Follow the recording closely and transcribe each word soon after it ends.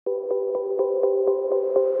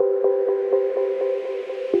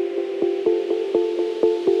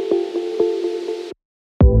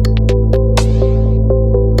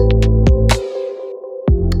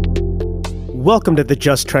Welcome to the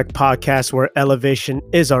Just Trek podcast, where elevation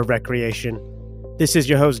is our recreation. This is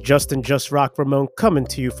your host, Justin Just Rock Ramon, coming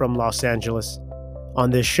to you from Los Angeles.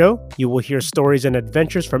 On this show, you will hear stories and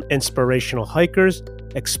adventures from inspirational hikers,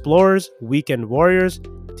 explorers, weekend warriors,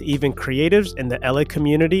 to even creatives in the LA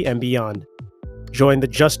community and beyond. Join the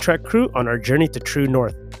Just Trek crew on our journey to true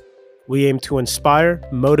north. We aim to inspire,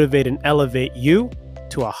 motivate, and elevate you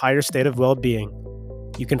to a higher state of well-being.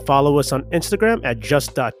 You can follow us on Instagram at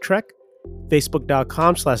just.trek,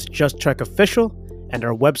 facebook.com/justtrekofficial, and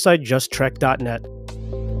our website, justtrek.net.